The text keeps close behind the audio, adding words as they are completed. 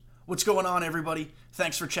What's going on, everybody?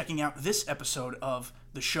 Thanks for checking out this episode of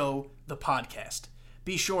the show, the podcast.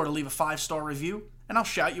 Be sure to leave a 5-star review, and I'll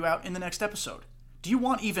shout you out in the next episode. Do you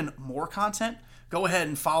want even more content? Go ahead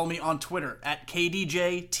and follow me on Twitter at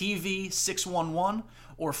KDJTV611,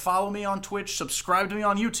 or follow me on Twitch, subscribe to me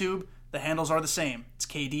on YouTube. The handles are the same. It's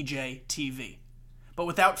KDJTV. But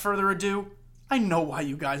without further ado, I know why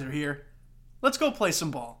you guys are here. Let's go play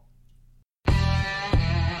some ball.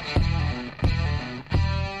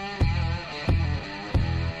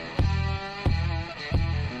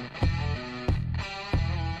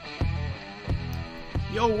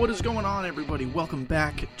 Yo, what is going on, everybody? Welcome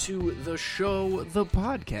back to the show, the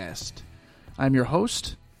podcast. I'm your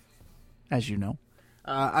host, as you know.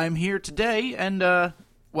 I'm here today and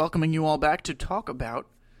welcoming you all back to talk about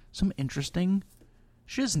some interesting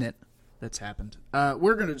shiznit that's happened.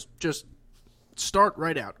 We're going to just start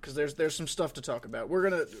right out because there's some stuff to talk about. We're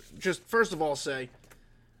going to just first of all say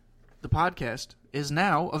the podcast is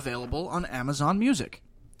now available on Amazon Music.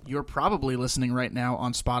 You're probably listening right now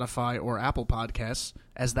on Spotify or Apple Podcasts,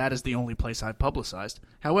 as that is the only place I've publicized.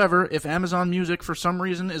 However, if Amazon Music for some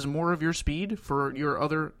reason is more of your speed for your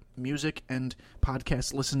other music and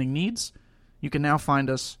podcast listening needs, you can now find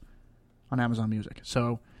us on Amazon Music.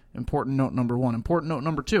 So, important note number one. Important note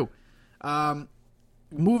number two.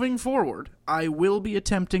 Moving forward, I will be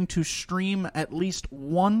attempting to stream at least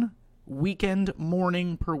one weekend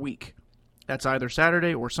morning per week. That's either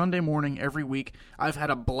Saturday or Sunday morning every week. I've had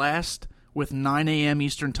a blast with 9 a.m.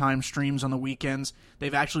 Eastern Time streams on the weekends.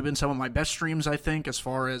 They've actually been some of my best streams, I think, as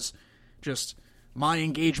far as just my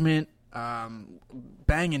engagement,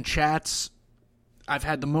 banging chats. I've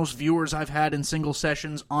had the most viewers I've had in single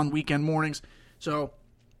sessions on weekend mornings. So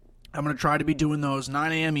I'm going to try to be doing those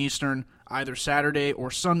 9 a.m. Eastern, either Saturday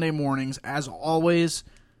or Sunday mornings. As always,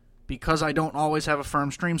 because I don't always have a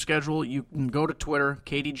firm stream schedule, you can go to Twitter,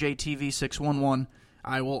 KDJTV611.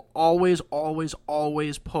 I will always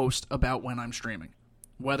post about when I'm streaming,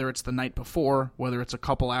 whether it's the night before, whether it's a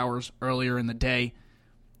couple hours earlier in the day.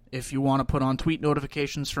 If you want to put on tweet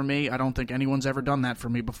notifications for me, I don't think anyone's ever done that for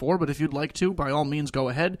me before, but if you'd like to, by all means, go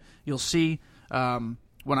ahead. You'll see when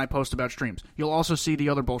I post about streams. You'll also see the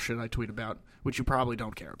other bullshit I tweet about, which you probably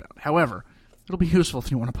don't care about. However, it'll be useful if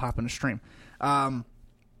you want to pop in a stream.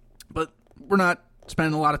 But we're not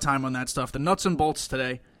spending a lot of time on that stuff. The nuts and bolts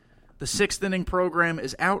today. The 6th inning program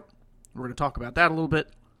is out. We're going to talk about that a little bit.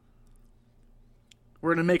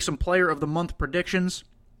 We're going to make some player of the month predictions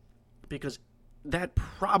because that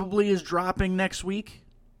probably is dropping next week.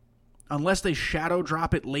 Unless they shadow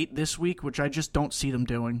drop it late this week, which I just don't see them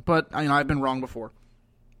doing. But I've been wrong before.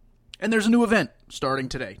 And there's a new event starting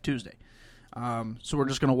today, Tuesday. So we're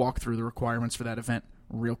just going to walk through the requirements for that event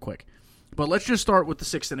real quick. But let's just start with the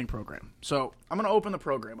 6th inning program. So I'm going to open the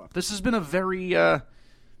program up. This has been a very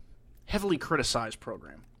heavily criticized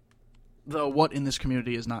program, though what in this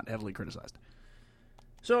community is not heavily criticized.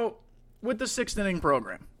 So with the 6th inning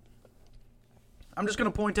program, I'm just going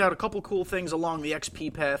to point out a couple cool things along the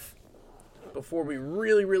XP path before we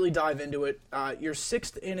really dive into it. Your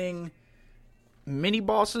 6th inning mini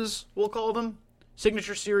bosses, we'll call them.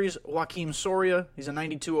 Signature Series, Joakim Soria. He's a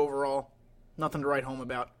 92 overall. Nothing to write home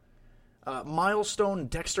about. Milestone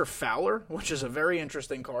Dexter Fowler, which is a very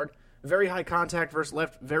interesting card. Very high contact versus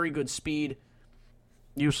left, very good speed.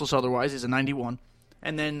 Useless otherwise, he's a 91.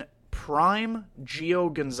 And then Prime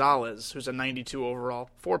Gio Gonzalez, who's a 92 overall.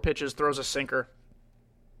 4 pitches, throws a sinker.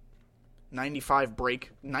 95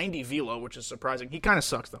 break, 90 velo, which is surprising. He kind of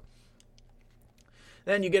sucks, though.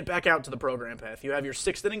 Then you get back out to the program path. You have your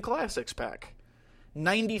 6th inning classics pack.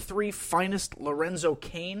 93 finest Lorenzo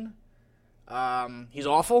Cain. He's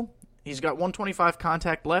awful. He's got 125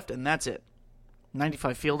 contact left, and that's it.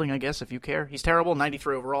 95 fielding, I guess, if you care. He's terrible,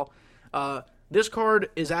 93 overall. This card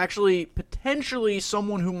is actually potentially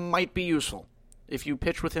someone who might be useful if you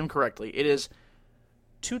pitch with him correctly. It is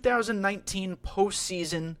 2019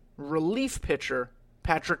 postseason relief pitcher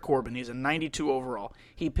Patrick Corbin. He's a 92 overall.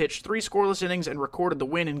 He pitched 3 scoreless innings and recorded the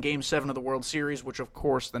win in Game 7 of the World Series, which, of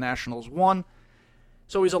course, the Nationals won.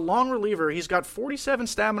 So he's a long reliever. He's got 47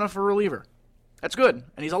 stamina for reliever. That's good.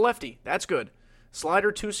 And he's a lefty. That's good.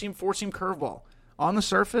 Slider, 2-seam, 4-seam curveball. On the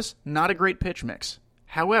surface, not a great pitch mix.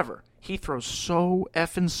 However, he throws so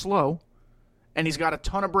effing slow, and he's got a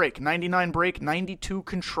ton of break. 99 break, 92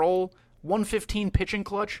 control, 115 pitching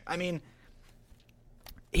clutch. I mean,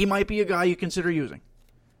 he might be a guy you consider using.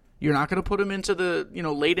 You're not going to put him into the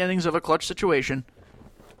late innings of a clutch situation,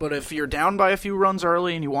 but if you're down by a few runs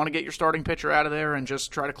early and you want to get your starting pitcher out of there and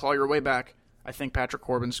just try to claw your way back, I think Patrick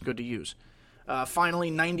Corbin's good to use.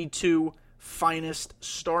 Finally, 92 finest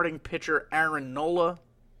starting pitcher Aaron Nola.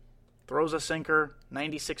 Throws a sinker,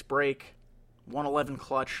 96 break, 111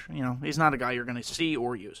 clutch. He's not a guy you're going to see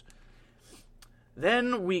or use.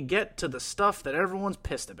 Then we get to the stuff that everyone's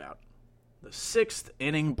pissed about. The 6th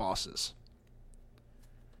inning bosses.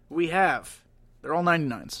 They're all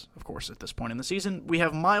 99s, of course, at this point in the season. We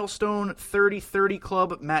have milestone 30-30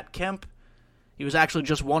 club Matt Kemp. He was actually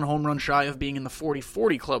just 1 home run shy of being in the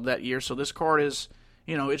 40-40 club that year, so this card is,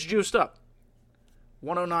 it's juiced up.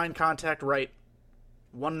 109 contact right,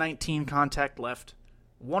 119 contact left,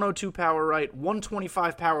 102 power right,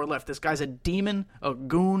 125 power left. This guy's a demon, a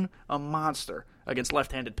goon, a monster against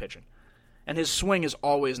left-handed pitching. And his swing is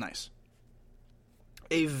always nice.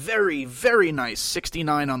 A very, very nice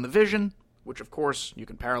 69 on the vision, which of course you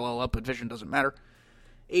can parallel up, but vision doesn't matter.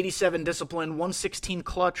 87 discipline, 116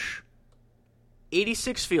 clutch,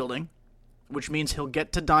 86 fielding, which means he'll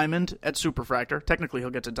get to diamond at Superfractor. Technically, he'll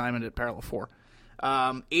get to diamond at Parallel 4.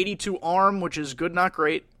 82 arm, which is good, not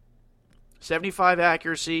great. 75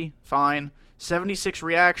 accuracy, fine. 76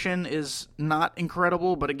 reaction is not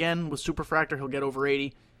incredible, but again, with Superfractor, he'll get over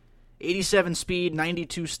 80. 87 speed,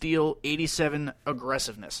 92 steal, 87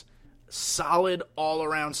 aggressiveness. Solid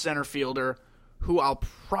all-around center fielder who I'll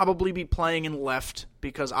probably be playing in left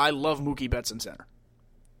because I love Mookie Betts in center.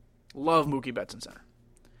 Love Mookie Betts in center.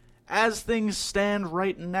 As things stand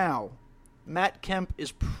right now, Matt Kemp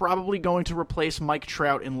is probably going to replace Mike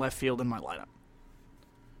Trout in left field in my lineup.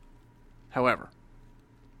 However,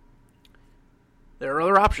 there are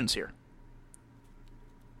other options here.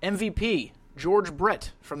 MVP, George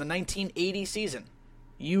Brett from the 1980 season.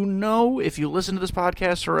 If you listen to this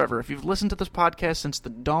podcast forever, if you've listened to this podcast since the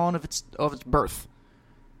dawn of its birth,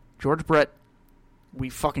 George Brett, we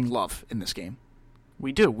fucking love in this game.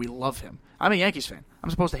 We do. We love him. I'm a Yankees fan. I'm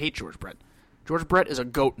supposed to hate George Brett. George Brett is a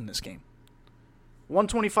GOAT in this game.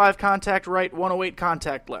 125 contact right, 108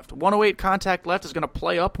 contact left. 108 contact left is going to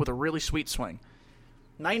play up with a really sweet swing.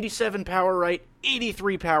 97 power right,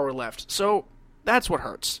 83 power left. So that's what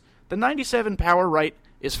hurts. The 97 power right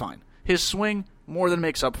is fine. His swing more than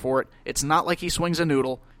makes up for it. It's not like he swings a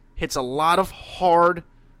noodle. Hits a lot of hard,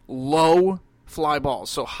 low fly balls,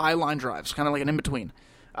 so high line drives, kind of like an in-between.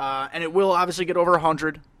 And it will obviously get over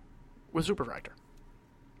 100 with Superfractor.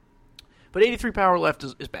 But 83 power left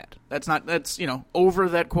is bad. That's over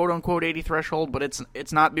that quote-unquote 80 threshold, but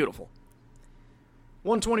it's not beautiful.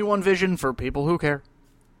 121 vision for people who care.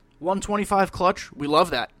 125 clutch, we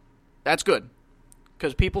love that. That's good.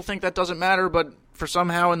 Because people think that doesn't matter, but for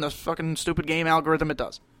somehow in the fucking stupid game algorithm it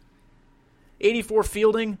does. 84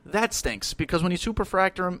 fielding, that stinks, because when you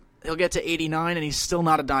Superfractor him, he'll get to 89 and he's still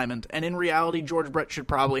not a diamond. And in reality, George Brett should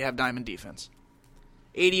probably have diamond defense.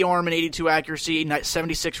 80 arm and 82 accuracy,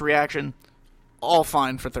 76 reaction, all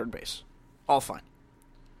fine for third base. All fine.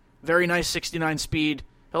 Very nice 69 speed.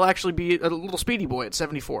 He'll actually be a little speedy boy at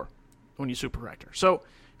 74 when you Superfractor. So,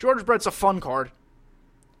 George Brett's a fun card.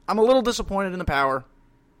 I'm a little disappointed in the power,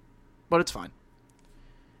 but it's fine.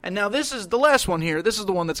 And now this is the last one here. This is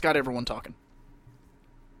the one that's got everyone talking.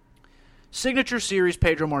 Signature Series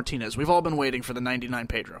Pedro Martinez. We've all been waiting for the 99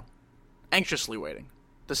 Pedro. Anxiously waiting.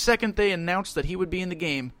 The second they announced that he would be in the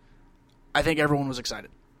game, I think everyone was excited.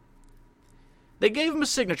 They gave him a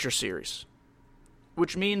Signature Series,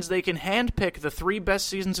 which means they can handpick the 3 best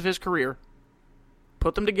seasons of his career,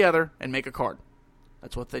 put them together, and make a card.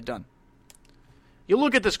 That's what they've done. You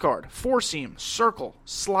look at this card. 4-seam, circle,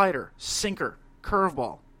 slider, sinker,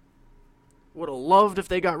 curveball. Would have loved if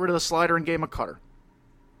they got rid of the slider and gave him a cutter.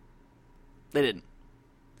 They didn't.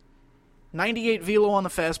 98 velo on the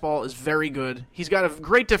fastball is very good. He's got a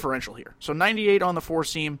great differential here. So 98 on the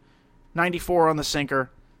 4-seam, 94 on the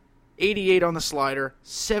sinker, 88 on the slider,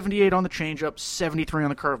 78 on the changeup, 73 on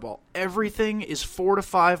the curveball. Everything is 4 to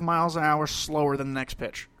 5 miles an hour slower than the next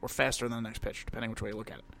pitch, or faster than the next pitch, depending which way you look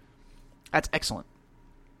at it. That's excellent.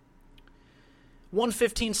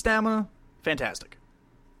 115 stamina, fantastic.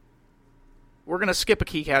 We're going to skip a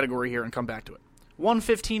key category here and come back to it.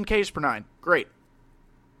 115 Ks per 9, great.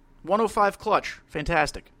 105 clutch,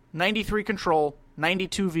 fantastic. 93 control,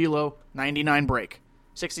 92 velo, 99 break.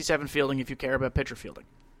 67 fielding if you care about pitcher fielding.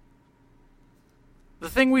 The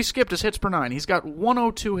thing we skipped is hits per 9. He's got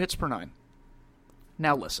 102 hits per 9.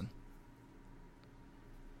 Now listen.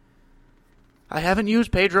 I haven't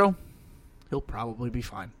used Pedro. He'll probably be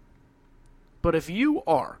fine. But if you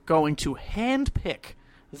are going to handpick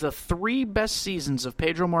the 3 best seasons of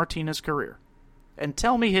Pedro Martinez's career and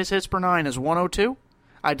tell me his hits per 9 is 102,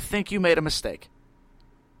 I'd think you made a mistake.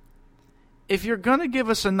 If you're going to give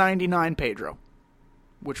us a 99 Pedro,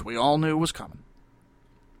 which we all knew was coming,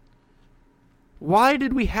 why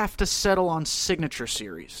did we have to settle on Signature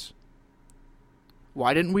Series?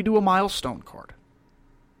 Why didn't we do a milestone card?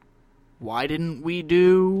 Why didn't we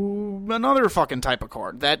do another fucking type of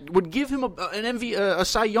card that would give him a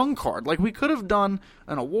Cy Young card? Like, we could have done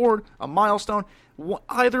an award, a milestone.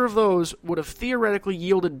 Either of those would have theoretically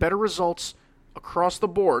yielded better results across the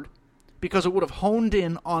board because it would have honed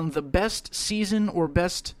in on the best season or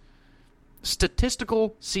best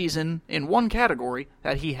statistical season in one category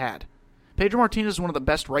that he had. Pedro Martinez is one of the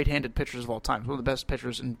best right-handed pitchers of all time. He's one of the best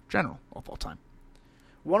pitchers in general of all time.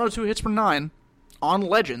 102 hits per nine on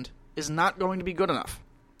Legend is not going to be good enough.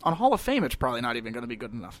 On Hall of Fame, it's probably not even going to be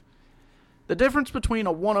good enough. The difference between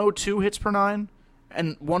a 102 hits per nine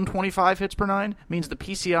and 125 hits per nine means the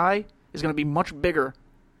PCI is going to be much bigger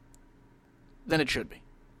than it should be.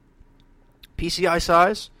 PCI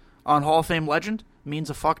size on Hall of Fame Legend means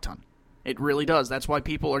a fuck ton. It really does. That's why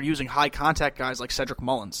people are using high-contact guys like Cedric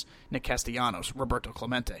Mullins, Nick Castellanos, Roberto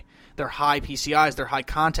Clemente. Their high PCIs, their high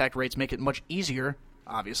contact rates make it much easier,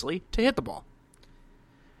 obviously, to hit the ball.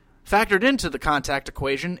 Factored into the contact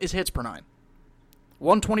equation is hits per nine.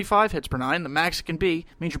 125 hits per nine, the max it can be,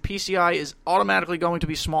 means your PCI is automatically going to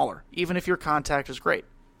be smaller, even if your contact is great.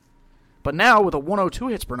 But now, with a 102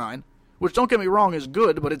 hits per nine, which, don't get me wrong, is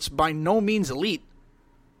good, but it's by no means elite,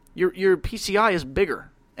 your PCI is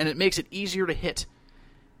bigger, and it makes it easier to hit.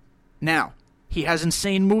 Now, he has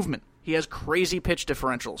insane movement. He has crazy pitch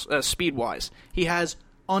differentials, speed-wise. He has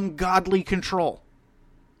ungodly control.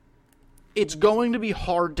 It's going to be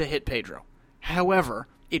hard to hit Pedro. However,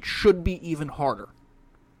 it should be even harder,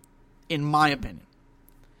 in my opinion.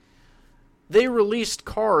 They released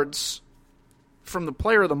cards from the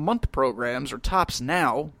Player of the Month programs, or Tops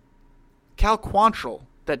Now. Cal Quantrill,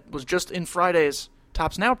 that was just in Friday's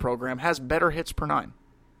Tops Now program, has better hits per nine.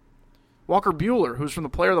 Walker Buehler, who's from the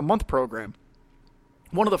Player of the Month program,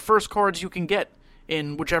 one of the first cards you can get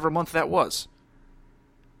in whichever month that was,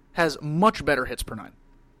 has much better hits per nine.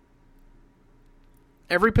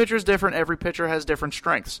 Every pitcher is different. Every pitcher has different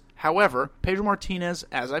strengths. However, Pedro Martinez,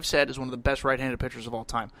 as I've said, is one of the best right-handed pitchers of all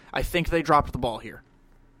time. I think they dropped the ball here.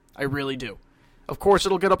 I really do. Of course,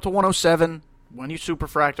 it'll get up to 107 when you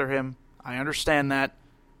superfractor him. I understand that.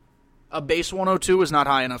 A base 102 is not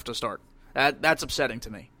high enough to start. That's upsetting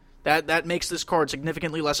to me. That makes this card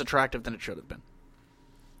significantly less attractive than it should have been.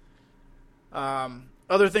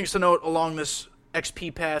 Other things to note along this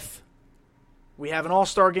XP path, we have an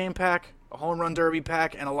All-Star Game pack, a Home Run Derby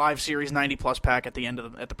pack, and a Live Series 90-plus pack at the end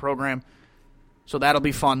of the program. So that'll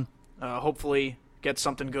be fun. Hopefully get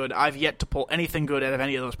something good. I've yet to pull anything good out of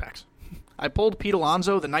any of those packs. I pulled Pete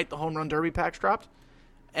Alonso the night the Home Run Derby packs dropped,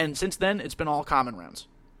 and since then it's been all common rounds.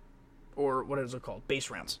 Or what is it called? Base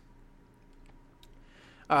rounds.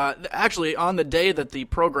 Actually, on the day that the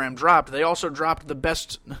program dropped, they also dropped the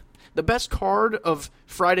best card of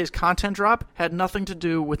Friday's content drop had nothing to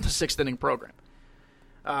do with the sixth inning program.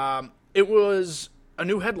 It was a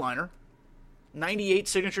new headliner, 98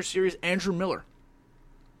 Signature Series Andrew Miller.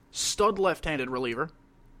 Stud left-handed reliever.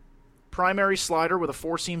 Primary slider with a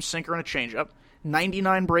four-seam sinker and a changeup.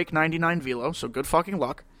 99 break, 99 velo, so good fucking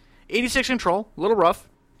luck. 86 control, a little rough,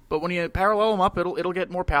 but when you parallel him up, it'll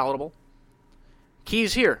get more palatable.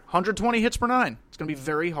 Keys here, 120 hits per nine. It's going to be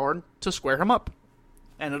very hard to square him up.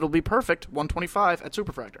 And it'll be perfect, 125 at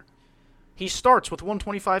Superfractor. He starts with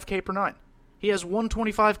 125 K per nine. He has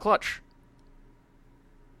 125 clutch.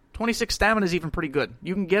 26 stamina is even pretty good.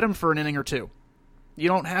 You can get him for an inning or two. You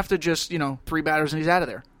don't have to just, three batters and he's out of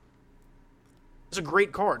there. It's a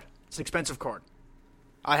great card. It's an expensive card.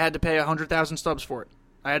 I had to pay 100,000 stubs for it.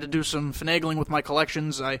 I had to do some finagling with my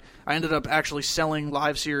collections. I ended up actually selling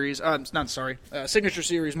Live Series, Signature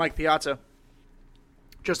Series Mike Piazza,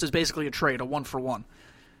 just as basically a trade, a one-for-one.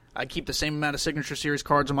 I keep the same amount of Signature Series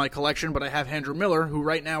cards in my collection, but I have Andrew Miller, who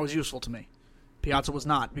right now is useful to me. Piazza was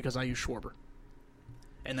not, because I used Schwarber.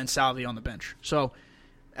 And then Salvi on the bench. So,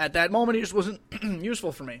 at that moment, he just wasn't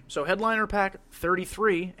useful for me. So, Headliner Pack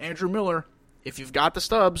 33, Andrew Miller, if you've got the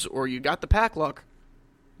stubs, or you got the pack luck,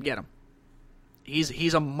 get him.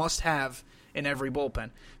 He's a must-have in every bullpen.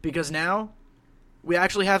 Because now, we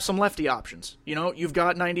actually have some lefty options. You've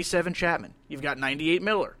got 97 Chapman. You've got 98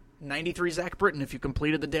 Miller. 93 Zach Britton if you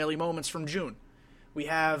completed the daily moments from June. We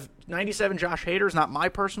have 97 Josh Hader, is not my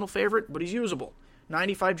personal favorite, but he's usable.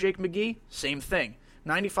 95 Jake McGee, same thing.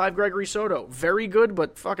 95 Gregory Soto, very good,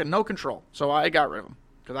 but fucking no control. So I got rid of him,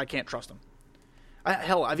 because I can't trust him.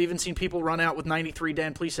 Hell, I've even seen people run out with 93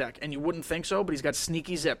 Dan Plesac, and you wouldn't think so, but he's got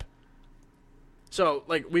sneaky zip. So,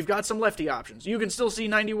 we've got some lefty options. You can still see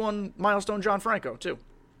 91 Milestone John Franco, too.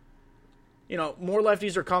 More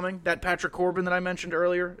lefties are coming. That Patrick Corbin that I mentioned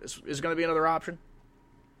earlier is going to be another option.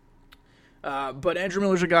 But Andrew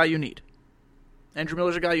Miller's a guy you need. Andrew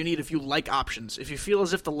Miller's a guy you need if you like options. If you feel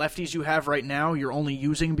as if the lefties you have right now you're only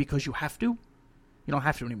using because you have to, you don't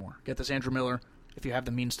have to anymore. Get this Andrew Miller if you have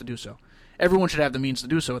the means to do so. Everyone should have the means to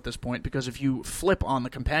do so at this point, because if you flip on the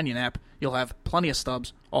companion app, you'll have plenty of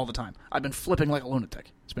stubs all the time. I've been flipping like a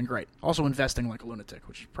lunatic. It's been great. Also investing like a lunatic,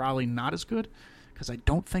 which is probably not as good, because I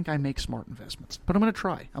don't think I make smart investments. But I'm going to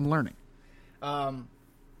try. I'm learning.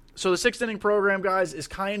 So the sixth inning program, guys, is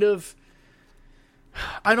kind of...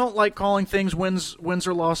 I don't like calling things wins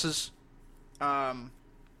or losses.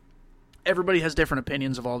 Everybody has different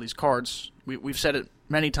opinions of all these cards. We've said it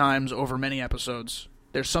many times over many episodes.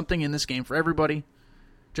 There's something in this game for everybody.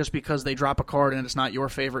 Just because they drop a card and it's not your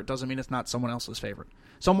favorite doesn't mean it's not someone else's favorite.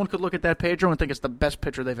 Someone could look at that Pedro and think it's the best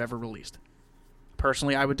pitcher they've ever released.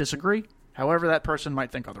 Personally, I would disagree. However, that person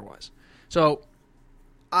might think otherwise. So,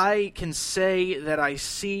 I can say that I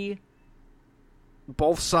see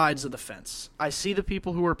both sides of the fence. I see the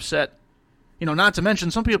people who are upset. Not to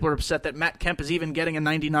mention, some people are upset that Matt Kemp is even getting a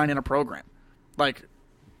 99 in a program. Like,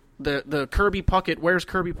 the Kirby Puckett, where's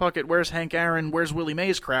Kirby Puckett, where's Hank Aaron, where's Willie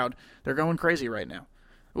Mays crowd, they're going crazy right now.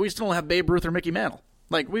 We still don't have Babe Ruth or Mickey Mantle.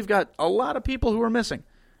 Like, we've got a lot of people who are missing,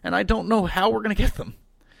 and I don't know how we're going to get them.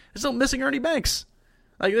 We're still missing Ernie Banks.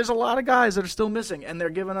 Like, there's a lot of guys that are still missing, and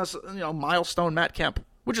they're giving us, milestone Matt Kemp,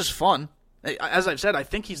 which is fun. As I've said, I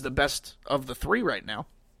think he's the best of the three right now.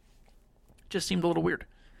 Just seemed a little weird.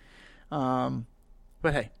 But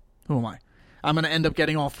hey, who am I? I'm going to end up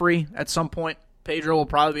getting all three at some point. Pedro will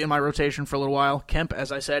probably be in my rotation for a little while. Kemp,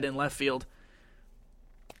 as I said, in left field.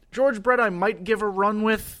 George Brett I might give a run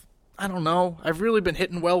with. I don't know. I've really been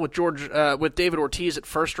hitting well with with David Ortiz at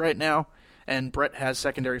first right now, and Brett has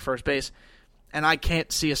secondary first base. And I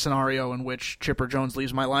can't see a scenario in which Chipper Jones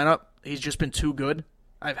leaves my lineup. He's just been too good.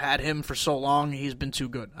 I've had him for so long. He's been too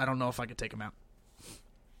good. I don't know if I could take him out.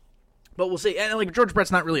 But we'll see. And George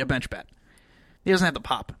Brett's not really a bench bat. He doesn't have the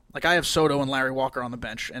pop. I have Soto and Larry Walker on the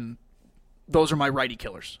bench, and those are my righty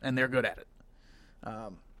killers, and they're good at it.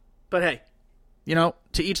 But hey,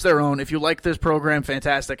 to each their own. If you like this program,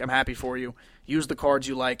 fantastic. I'm happy for you. Use the cards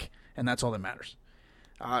you like, and that's all that matters.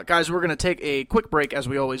 Guys, we're going to take a quick break, as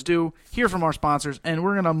we always do, hear from our sponsors, and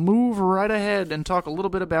we're going to move right ahead and talk a little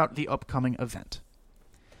bit about the upcoming event.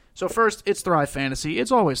 So first, it's Thrive Fantasy.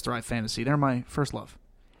 It's always Thrive Fantasy. They're my first love.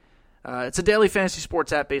 It's a daily fantasy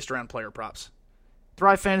sports app based around player props.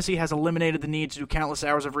 Thrive Fantasy has eliminated the need to do countless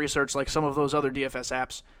hours of research like some of those other DFS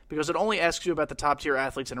apps because it only asks you about the top-tier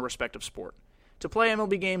athletes in a respective sport. To play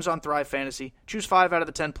MLB games on Thrive Fantasy, choose 5 out of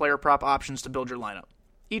the 10 player prop options to build your lineup.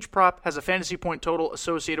 Each prop has a fantasy point total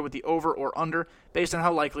associated with the over or under based on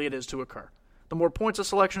how likely it is to occur. The more points a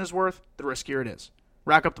selection is worth, the riskier it is.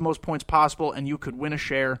 Rack up the most points possible, and you could win a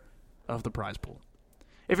share of the prize pool.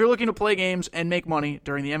 If you're looking to play games and make money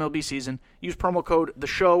during the MLB season, use promo code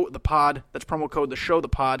THESHOWTHEPOD. That's promo code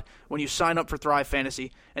THESHOWTHEPOD when you sign up for Thrive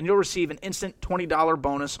Fantasy, and you'll receive an instant $20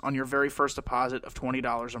 bonus on your very first deposit of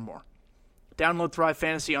 $20 or more. Download Thrive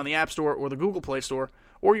Fantasy on the App Store or the Google Play Store,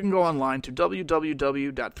 or you can go online to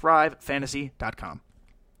www.thrivefantasy.com.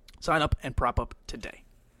 Sign up and prop up today.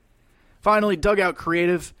 Finally, Dugout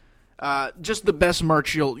Creative. Just the best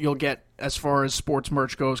merch you'll get as far as sports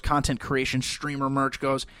merch goes, content creation, streamer merch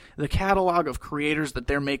goes. The catalog of creators that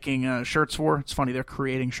they're making shirts for, it's funny, they're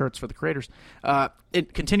creating shirts for the creators.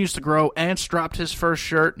 It continues to grow. Ants dropped his first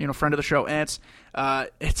shirt, friend of the show, Ants.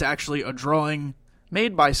 It's actually a drawing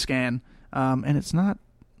made by Scan, and it's not,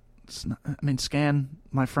 Scan,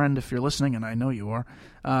 my friend, if you're listening, and I know you are,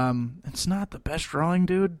 it's not the best drawing,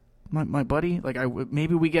 dude, my buddy.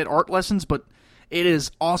 Maybe we get art lessons, but it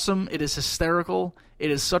is awesome. It is hysterical.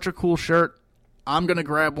 It is such a cool shirt. I'm going to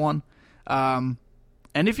grab one. And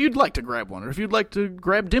if you'd like to grab one, or if you'd like to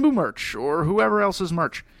grab Dimmu merch, or whoever else's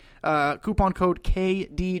merch, coupon code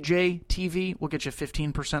KDJTV will get you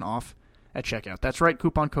 15% off at checkout. That's right,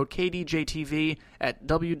 coupon code KDJTV at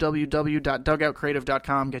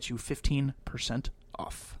www.dugoutcreative.com gets you 15%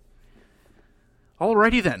 off.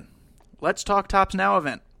 Alrighty then, let's talk Tops Now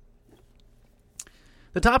event.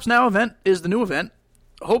 The Tops Now event is the new event.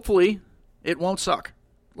 Hopefully, it won't suck.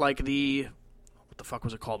 Like what the fuck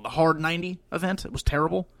was it called? The Hard 90 event. It was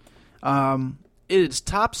terrible. It's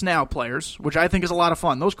Tops Now players, which I think is a lot of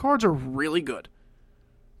fun. Those cards are really good.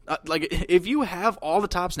 If you have all the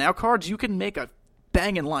Tops Now cards, you can make a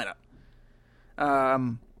banging lineup.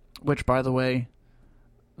 Which, by the way,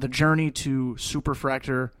 the journey to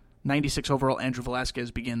Superfractor 96 overall Andrew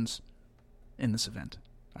Velazquez begins in this event.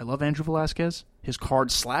 I love Andrew Velazquez. His card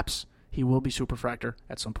slaps. He will be Superfractor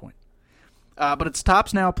at some point. But it's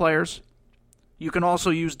Tops Now players. You can also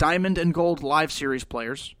use Diamond and Gold Live Series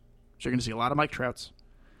players. So you're going to see a lot of Mike Trouts.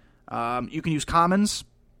 You can use commons.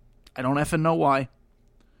 I don't effing know why.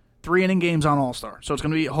 3-inning games on All-Star, so it's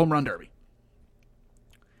going to be a home run derby.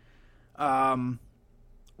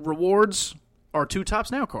 Rewards are 2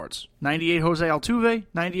 Tops Now cards. 98 Jose Altuve,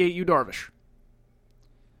 98 Yu Darvish.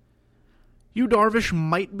 Yu Darvish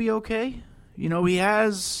might be okay. You know, he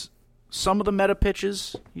has some of the meta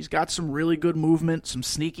pitches. He's got some really good movement, some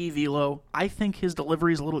sneaky velo. I think his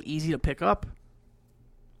delivery is a little easy to pick up.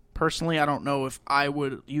 Personally, I don't know if I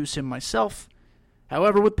would use him myself.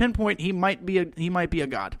 However, with Pinpoint, he might be a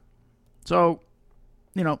god. So,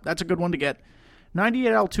 you know, that's a good one to get. 98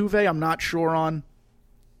 Altuve, I'm not sure on.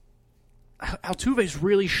 Altuve's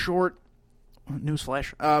really short.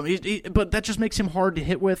 Newsflash. But that just makes him hard to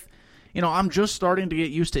hit with. You know, I'm just starting to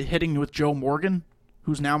get used to hitting with Joe Morgan,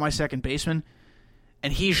 who's now my second baseman,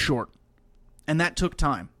 and he's short. And that took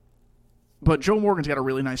time. But Joe Morgan's got a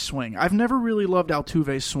really nice swing. I've never really loved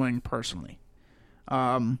Altuve's swing personally.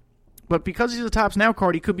 But because he's a Tops Now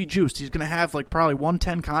card, he could be juiced. He's going to have like probably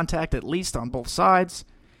 110 contact at least on both sides,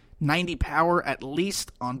 90 power at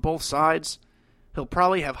least on both sides. He'll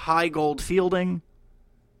probably have high gold fielding,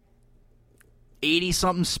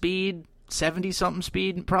 80-something speed, 70-something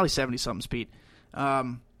speed, probably 70-something speed. I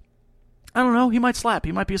don't know. He might slap.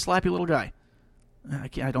 He might be a slappy little guy.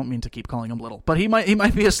 I don't mean to keep calling him little, but he might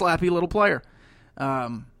be a slappy little player.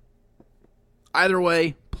 Either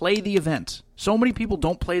way, play the event. So many people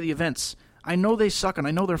don't play the events. I know they suck and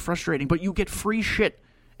I know they're frustrating, but you get free shit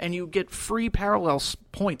and you get free parallel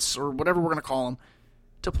points or whatever we're going to call them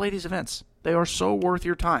to play these events. They are so worth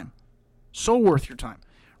your time. So worth your time.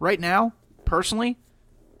 Right now, personally,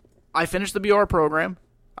 I finished the BR program.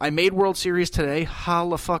 I made World Series today.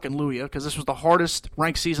 Hallelujah, because this was the hardest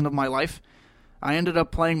ranked season of my life. I ended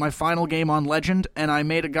up playing my final game on Legend, and I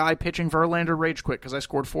made a guy pitching Verlander rage quit because I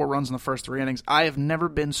scored 4 runs in the first 3 innings. I have never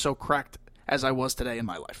been so cracked as I was today in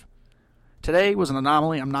my life. Today was an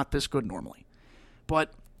anomaly. I'm not this good normally.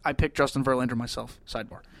 But I picked Justin Verlander myself,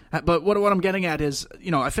 sidebar. But what I'm getting at is, you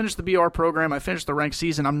know, I finished the BR program. I finished the ranked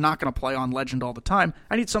season. I'm not going to play on Legend all the time.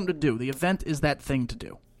 I need something to do. The event is that thing to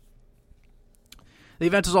do. The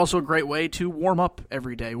event is also a great way to warm up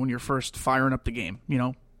every day when you're first firing up the game, you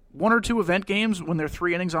know. 1 or 2 event games, when they're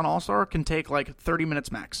 3 innings on All-Star, can take like 30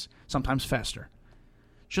 minutes max, sometimes faster.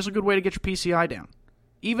 It's just a good way to get your PCI down.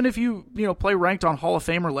 Even if you play ranked on Hall of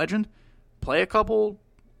Fame or Legend, play a couple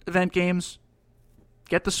event games,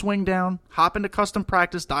 get the swing down, hop into custom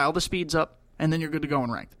practice, dial the speeds up, and then you're good to go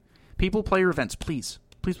in ranked. People, play your events, please.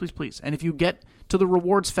 Please, please, please. And if you get to the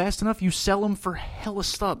rewards fast enough, you sell them for hella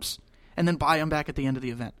stubs, and then buy them back at the end of the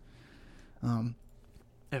event.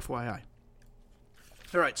 FYI.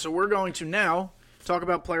 All right, so we're going to now talk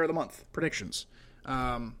about Player of the Month predictions.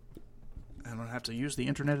 I don't have to use the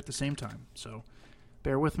internet at the same time, so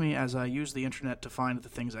bear with me as I use the internet to find the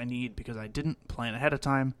things I need because I didn't plan ahead of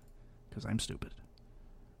time because I'm stupid.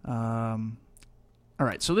 All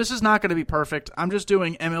right, so this is not going to be perfect. I'm just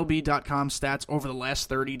doing MLB.com stats over the last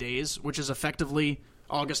 30 days, which is effectively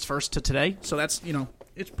August 1st to today, so that's,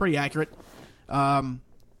 it's pretty accurate.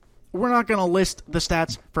 We're not going to list the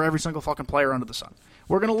stats for every single fucking player under the sun.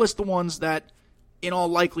 We're going to list the ones that, in all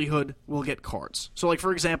likelihood, will get cards. So, like,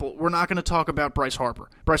 for example, we're not going to talk about Bryce Harper.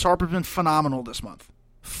 Bryce Harper's been phenomenal this month.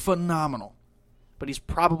 Phenomenal. But he's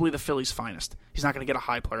probably the Phillies' finest. He's not going to get a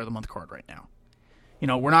high Player of the Month card right now.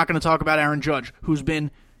 We're not going to talk about Aaron Judge, who's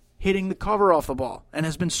been hitting the cover off the ball and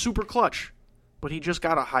has been super clutch. But he just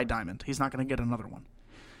got a high diamond. He's not going to get another one.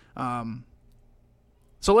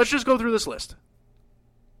 So let's just go through this list.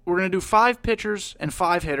 We're going to do 5 pitchers and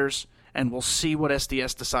 5 hitters, and we'll see what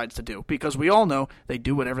SDS decides to do, because we all know they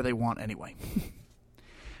do whatever they want anyway.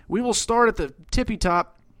 We will start at the tippy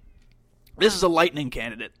top. This is a lightning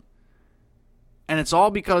candidate, and it's all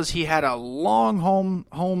because he had a long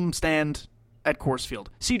home stand at Coors Field.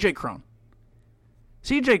 CJ Cron.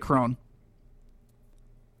 CJ Cron,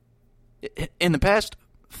 in the past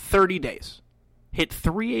 30 days, hit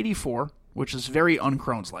 .384, which is very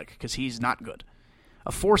un-Crohn's-like, because he's not good.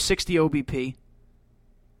 A .460 OBP.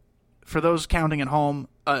 For those counting at home,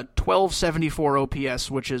 a .1274 OPS,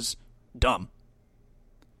 which is dumb.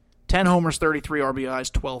 10 homers, 33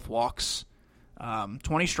 RBIs, 12 walks, 20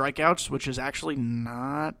 strikeouts, which is actually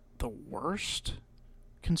not the worst,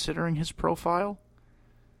 considering his profile.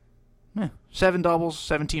 7 doubles,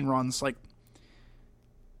 17 runs. Like,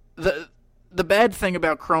 the bad thing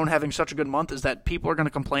about Cron having such a good month is that people are going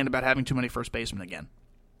to complain about having too many first basemen again.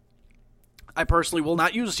 I personally will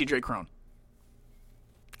not use CJ Cron.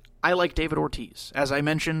 I like David Ortiz. As I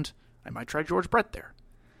mentioned, I might try George Brett there.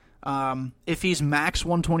 If he's max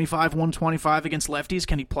 125 against lefties,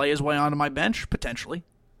 can he play his way onto my bench? Potentially.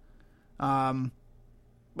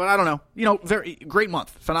 But I don't know. You know, very great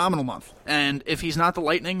month. Phenomenal month. And if he's not the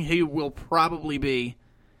Lightning, he will probably be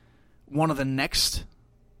one of the next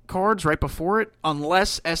cards right before it,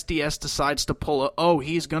 unless SDS decides to pull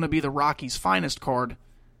he's going to be the Rockies' finest card.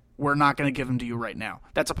 We're not going to give him to you right now.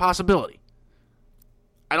 That's a possibility.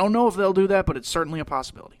 I don't know if they'll do that, but it's certainly a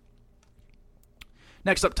possibility.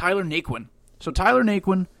 Next up, Tyler Naquin. So Tyler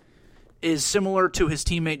Naquin is similar to his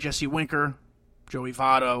teammate Jesse Winker, Joey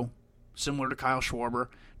Votto, similar to Kyle Schwarber.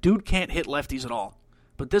 Dude can't hit lefties at all.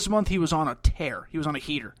 But this month he was on a tear. He was on a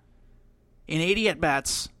heater. In 80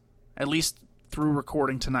 at-bats, at least through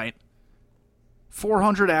recording tonight,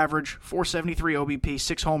 400 average, 473 OBP,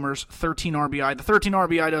 6 homers, 13 RBI. The 13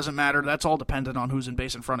 RBI doesn't matter. That's all dependent on who's in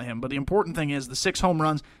base in front of him. But the important thing is the 6 home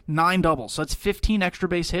runs, 9 doubles. So that's 15 extra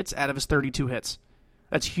base hits out of his 32 hits.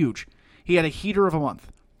 That's huge. He had a heater of a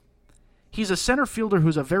month. He's a center fielder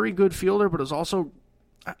who's a very good fielder, but is also,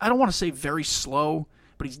 I don't want to say very slow,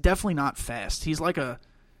 but he's definitely not fast. He's like a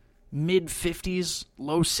mid-50s,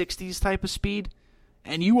 low 60s type of speed,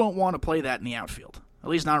 and you won't want to play that in the outfield, at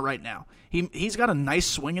least not right now. He's got a nice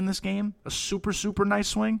swing in this game, a super, super nice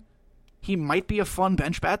swing. He might be a fun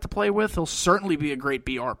bench bat to play with. He'll certainly be a great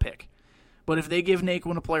BR pick. But if they give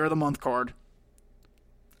Naquin a Player of the Month card,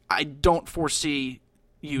 I don't foresee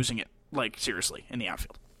using it, like, seriously, in the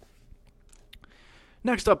outfield.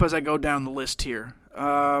 Next up, as I go down the list here,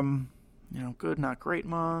 good, not great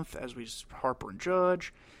month, as we Harper and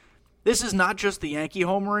Judge. This is not just the Yankee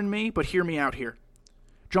homer in me, but hear me out here.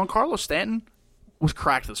 Giancarlo Stanton was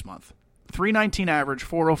cracked this month. 319 average,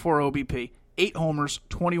 404 OBP, 8 homers,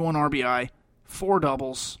 21 RBI, 4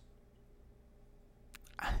 doubles.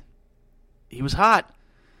 He was hot.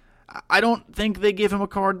 I don't think they give him a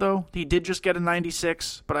card, though. He did just get a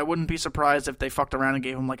 96, but I wouldn't be surprised if they fucked around and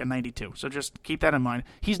gave him like a 92. So just keep that in mind.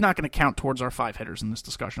 He's not going to count towards our 5 hitters in this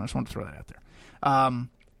discussion. I just want to throw that out there.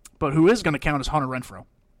 But who is going to count is Hunter Renfroe.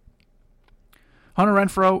 Hunter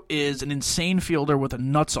Renfroe is an insane fielder with a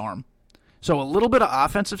nuts arm. So a little bit of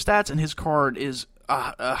offensive stats, and his card is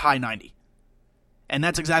a high 90. And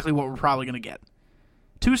that's exactly what we're probably going to get.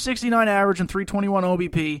 269 average and 321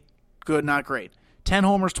 OBP. Good, not great. 10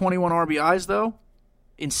 homers, 21 RBIs, though,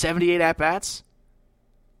 in 78 at-bats.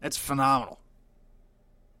 That's phenomenal.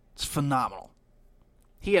 It's phenomenal.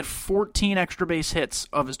 He had 14 extra base hits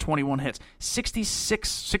of his 21 hits.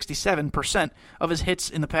 67% of his hits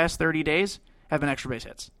in the past 30 days have been extra base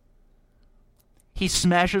hits. He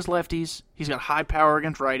smashes lefties. He's got high power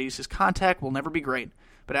against righties. His contact will never be great.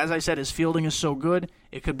 But as I said, his fielding is so good,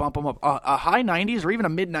 it could bump him up. A high 90s or even a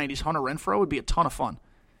mid-90s Hunter Renfroe would be a ton of fun.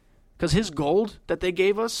 Because his gold that they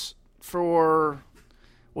gave us for,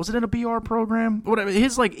 was it in a BR program? Whatever.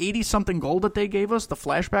 His like 80-something gold that they gave us, the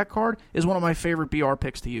flashback card, is one of my favorite BR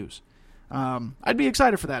picks to use. I'd be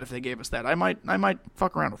excited for that if they gave us that. I might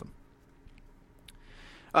fuck around with him.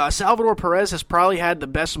 Salvador Perez has probably had the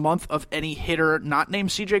best month of any hitter not named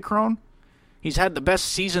CJ Cron. He's had the best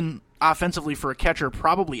season offensively for a catcher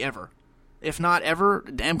probably ever. If not ever,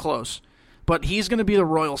 damn close. But he's going to be the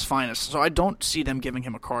Royals' finest, so I don't see them giving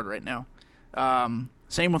him a card right now.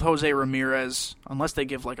 Same with Jose Ramirez, unless they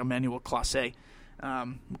give like Emmanuel Clase.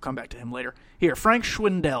 We'll come back to him later. Here, Frank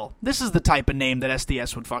Schwindel. This is the type of name that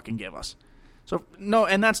SDS would fucking give us. So no,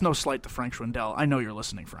 and that's no slight to Frank Schwindel. I know you're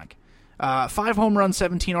listening, Frank. 5 home runs,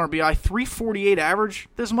 17 RBI, 348 average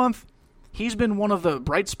this month. He's been one of the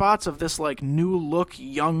bright spots of this like new look,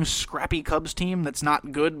 young, scrappy Cubs team that's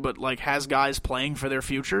not good, but like has guys playing for their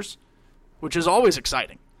futures, which is always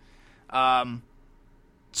exciting.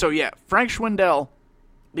 So yeah, Frank Schwindel,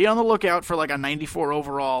 be on the lookout for like a 94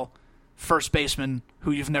 overall first baseman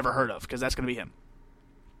who you've never heard of, because that's going to be him.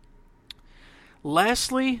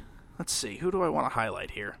 Lastly, let's see, who do I want to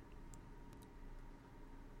highlight here?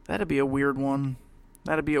 That'd be a weird one.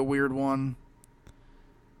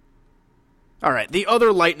 All right, the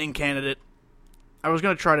other Lightning candidate. I was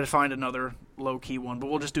going to try to find another low-key one, but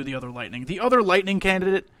we'll just do the other Lightning. The other Lightning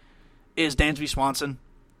candidate is Dansby Swanson.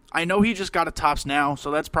 I know he just got a Topps now,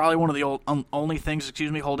 so that's probably one of the only things,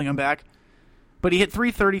 holding him back. But he hit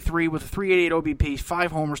 .333 with a .388 OBP,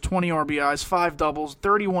 5 homers, 20 RBIs, 5 doubles,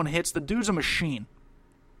 31 hits. The dude's a machine.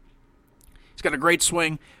 He's got a great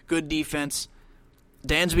swing, good defense.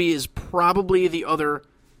 Dansby is probably the other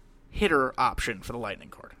hitter option for the Lightning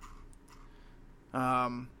card.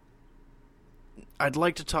 I'd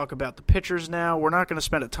like to talk about the pitchers now. We're not going to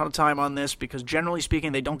spend a ton of time on this because generally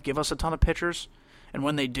speaking, they don't give us a ton of pitchers. And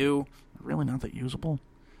when they do, they're really not that usable.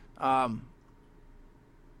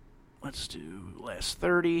 Let's do last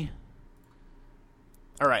 30.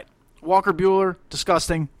 All right. Walker Buehler,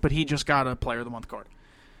 disgusting, but he just got a Player of the Month card.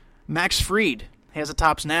 Max Fried He has a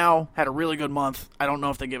tops now, had a really good month. I don't know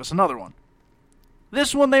if they give us another one.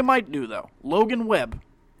 This one they might do, though. Logan Webb.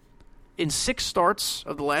 In 6 starts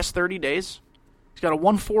of the last 30 days, he's got a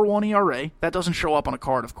 1.41 ERA. That doesn't show up on a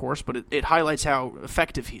card, of course, but it highlights how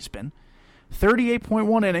effective he's been.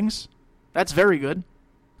 38.1 innings. That's very good.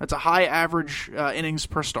 That's a high average innings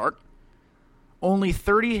per start. Only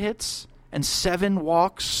 30 hits and 7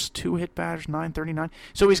 walks, 2 hit batters, 939.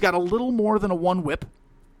 So he's got a little more than a 1 whip.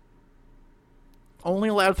 Only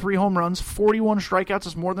allowed 3 home runs. 41 strikeouts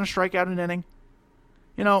is more than a strikeout an inning.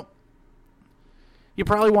 You know, you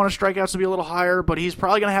probably want his strikeouts to be a little higher, but he's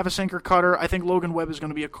probably going to have a sinker cutter. I think Logan Webb is going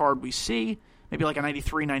to be a card we see. Maybe like a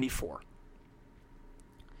 93, 94.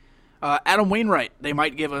 Adam Wainwright. They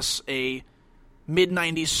might give us a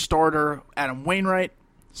mid-90s starter. Adam Wainwright.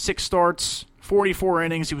 6 starts, 44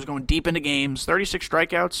 innings. He was going deep into games. 36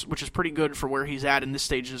 strikeouts, which is pretty good for where he's at in this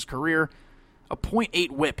stage of his career. A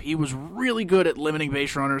 .8 whip. He was really good at limiting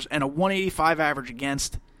base runners, and a 185 average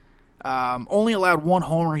against. Only allowed 1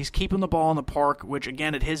 homer. He's keeping the ball in the park, which,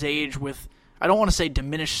 again, at his age with, I don't want to say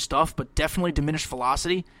diminished stuff, but definitely diminished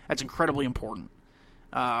velocity, that's incredibly important.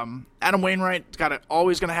 Adam Wainwright's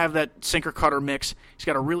always going to have that sinker-cutter mix. He's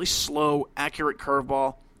got a really slow, accurate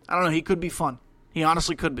curveball. I don't know, he could be fun. He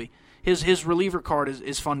honestly could be. His reliever card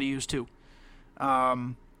is fun to use, too.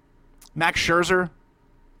 Max Scherzer.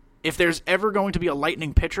 If there's ever going to be a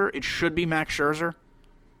lightning pitcher, it should be Max Scherzer.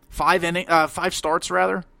 5 starts,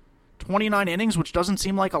 29 innings, which doesn't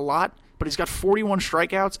seem like a lot, but he's got 41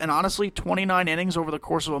 strikeouts, and honestly, 29 innings over the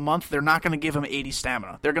course of a month, they're not going to give him 80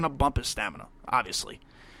 stamina. They're going to bump his stamina, obviously.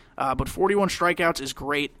 But 41 strikeouts is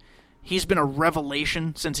great. He's been a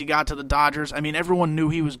revelation since he got to the Dodgers. I mean, everyone knew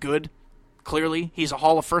he was good, clearly. He's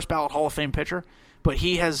a first ballot Hall of Fame pitcher, but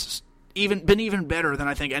he has been even better than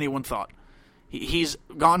I think anyone thought. He's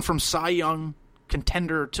gone from Cy Young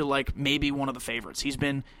contender to like maybe one of the favorites. He's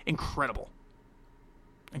been incredible.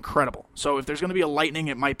 Incredible. So if there's going to be a lightning,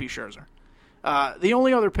 it might be Scherzer. The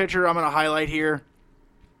only other pitcher I'm going to highlight here,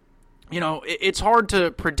 you know, it's hard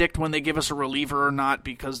to predict when they give us a reliever or not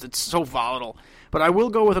because it's so volatile. But I will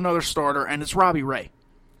go with another starter, and it's Robbie Ray.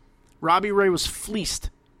 Robbie Ray was fleeced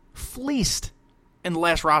in the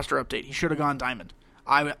last roster update. He should have gone diamond.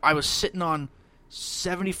 I was sitting on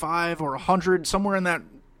 75 or 100, somewhere in that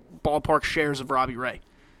ballpark shares of Robbie Ray,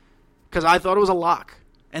 because I thought it was a lock.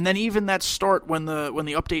 And then even that start when the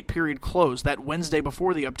update period closed, that Wednesday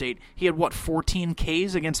before the update, he had 14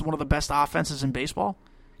 Ks against one of the best offenses in baseball.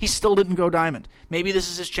 He still didn't go diamond. Maybe this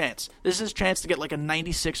is his chance. This is his chance to get like a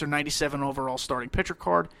 96 or 97 overall starting pitcher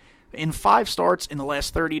card. In 5 starts in the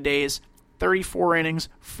last 30 days, 34 innings,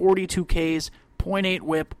 42 Ks, .8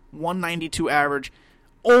 whip, 192 average.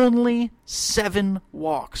 Only 7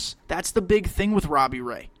 walks. That's the big thing with Robbie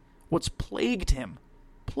Ray. What's plagued him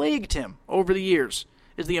over the years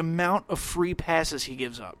is the amount of free passes he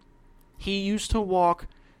gives up. He used to walk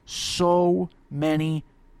so many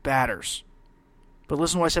batters. But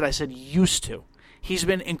listen to what I said used to. He's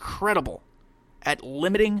been incredible at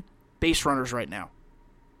limiting base runners right now.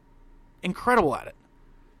 Incredible at it.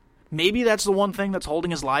 Maybe that's the one thing that's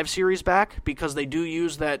holding his live series back, because they do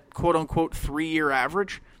use that quote-unquote 3-year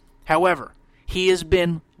average. However, he has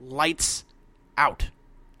been lights out.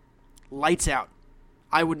 Lights out.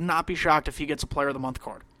 I would not be shocked if he gets a Player of the Month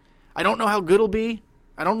card. I don't know how good it'll be.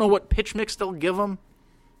 I don't know what pitch mix they'll give him.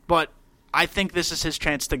 But I think this is his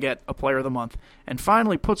chance to get a Player of the Month. And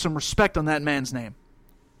finally put some respect on that man's name.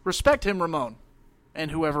 Respect him, Ramon.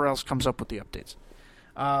 And whoever else comes up with the updates.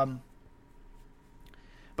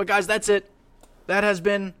 But guys, that's it. That has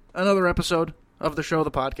been another episode of the show,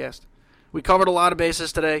 the podcast. We covered a lot of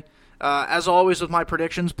bases today. As always with my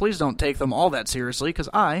predictions, please don't take them all that seriously, because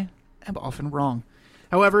I am often wrong.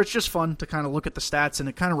 However, it's just fun to kind of look at the stats, and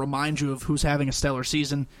it kind of reminds you of who's having a stellar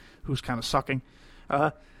season, who's kind of sucking,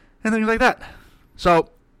 and things like that. So,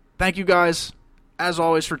 thank you guys, as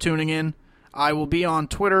always, for tuning in. I will be on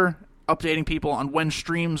Twitter updating people on when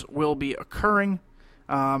streams will be occurring,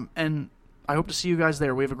 and I hope to see you guys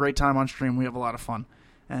there. We have a great time on stream. We have a lot of fun.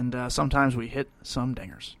 And sometimes we hit some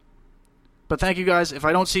dingers. But thank you guys. If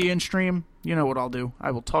I don't see you in stream, you know what I'll do.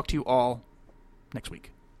 I will talk to you all next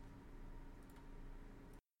week.